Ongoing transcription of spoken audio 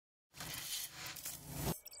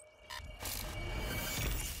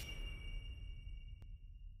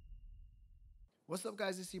What's up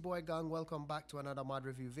guys, it's your boy Gang. Welcome back to another mod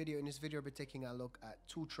review video. In this video we'll be taking a look at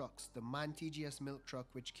two trucks, the MAN TGS Milk Truck,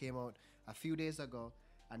 which came out a few days ago,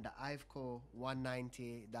 and the Iveco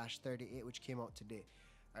 190-38, which came out today.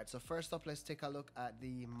 Alright, so first up, let's take a look at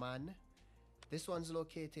the MAN. This one's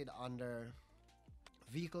located under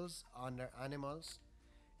vehicles, under animals.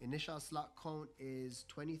 Initial slot count is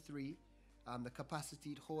 23. The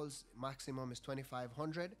capacity it holds maximum is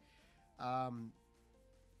 2500.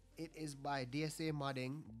 It is by DSA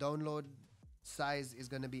modding. Download size is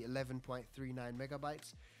going to be 11.39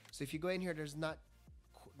 megabytes. So if you go in here, there's not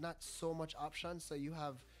so much options. So you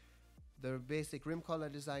have the basic rim color,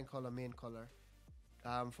 design color, main color.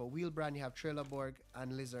 For wheel brand, you have Trailerborg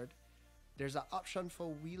and Lizard. There's an option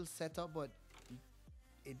for wheel setup, but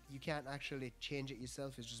you can't actually change it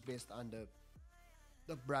yourself. It's just based on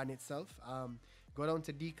the brand itself. Go down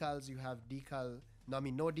to decals. You have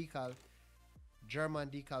no decal. German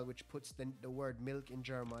decal, which puts the word milk in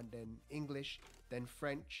German, then English, then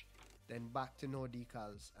French, then back to no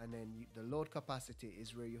decals, and then the load capacity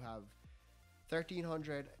is where you have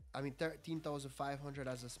 13,500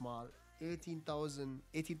 as a small,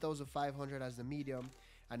 18,500 as the medium,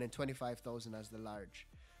 and then 25,000 as the large.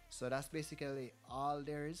 So that's basically all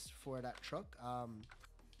there is for that truck.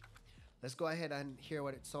 Let's go ahead and hear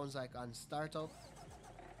what it sounds like on startup.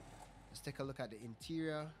 Let's take a look at the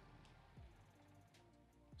interior.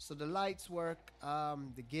 So the lights work,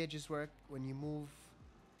 the gauges work. When you move,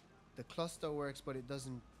 the cluster works, but it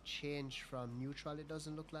doesn't change from neutral, it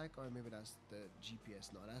doesn't look like, or maybe that's the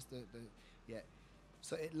GPS. No, that's yeah.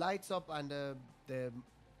 So it lights up, and the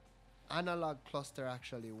analog cluster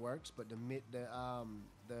actually works, but the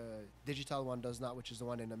digital one does not, which is the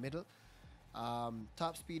one in the middle.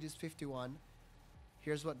 Top speed is 51.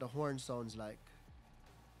 Here's what the horn sounds like.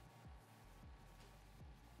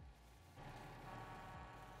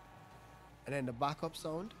 And then the backup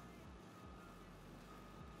sound.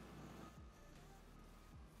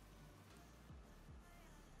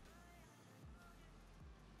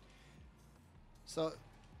 So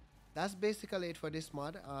that's basically it for this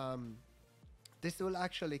mod. This will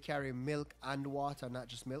actually carry milk and water, not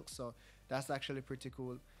just milk, so that's actually pretty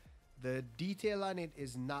cool. The detail on it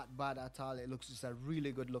is not bad at all. It looks just a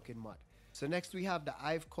really good looking mod. So next we have the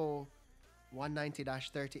Iveco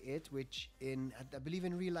 190-38, which I believe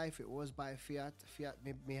in real life it was by Fiat. Fiat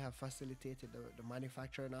may have facilitated the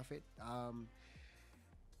manufacturing of it.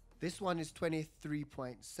 This one is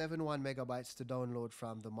 23.71 megabytes to download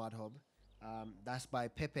from the mod hub. That's by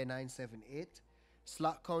Pepe978.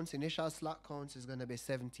 Slot counts, initial slot counts is going to be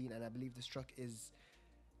 17, and I believe this truck is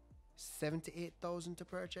 78,000 to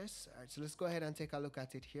purchase. All right, so let's go ahead and take a look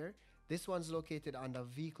at it here. This one's located under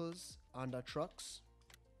vehicles, under trucks.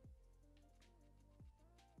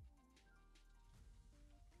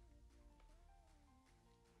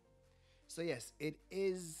 So yes, it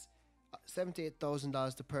is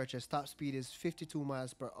 $78,000 to purchase. Top speed is 52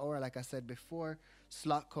 miles per hour, like I said before.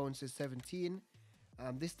 Slot counts is 17.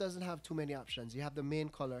 This doesn't have too many options. You have the main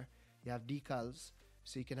color, you have decals.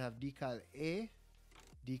 So you can have decal A,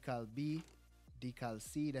 decal B, decal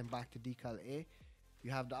C, then back to decal A.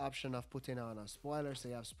 You have the option of putting on a spoiler. So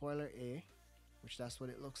you have spoiler A, which that's what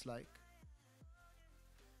it looks like.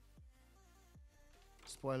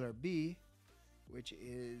 Spoiler B, which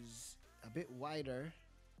is a bit wider,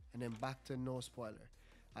 and then back to no spoiler.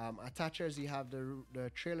 Attachers, you have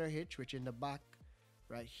the trailer hitch, which in the back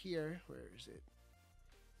right here, where is it?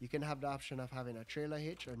 You can have the option of having a trailer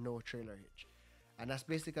hitch or no trailer hitch, and that's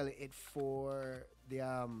basically it for the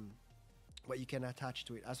what you can attach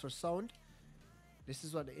to it. As for sound, this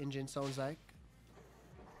is what the engine sounds like.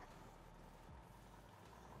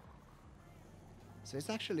 So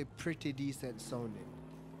it's actually pretty decent sounding.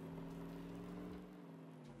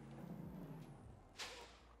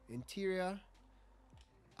 Interior,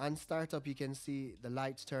 on startup you can see the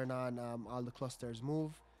lights turn on, all the clusters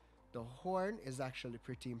move. The horn is actually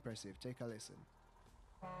pretty impressive. Take a listen.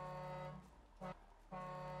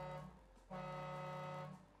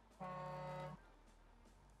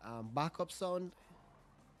 Backup sound,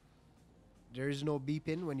 there is no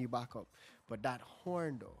beeping when you back up, but that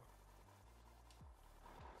horn though,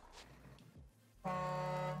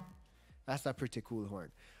 that's a pretty cool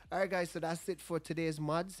horn. Alright guys, so that's it for today's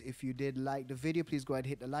mods. If you did like the video, please go ahead and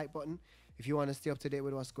hit the like button. If you want to stay up to date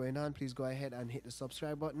with what's going on, please go ahead and hit the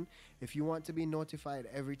subscribe button. If you want to be notified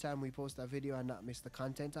every time we post a video and not miss the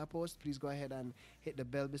content I post, please go ahead and hit the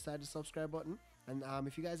bell beside the subscribe button. And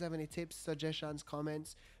if you guys have any tips, suggestions,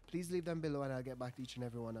 comments, please leave them below and I'll get back to each and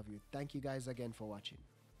every one of you. Thank you guys again for watching.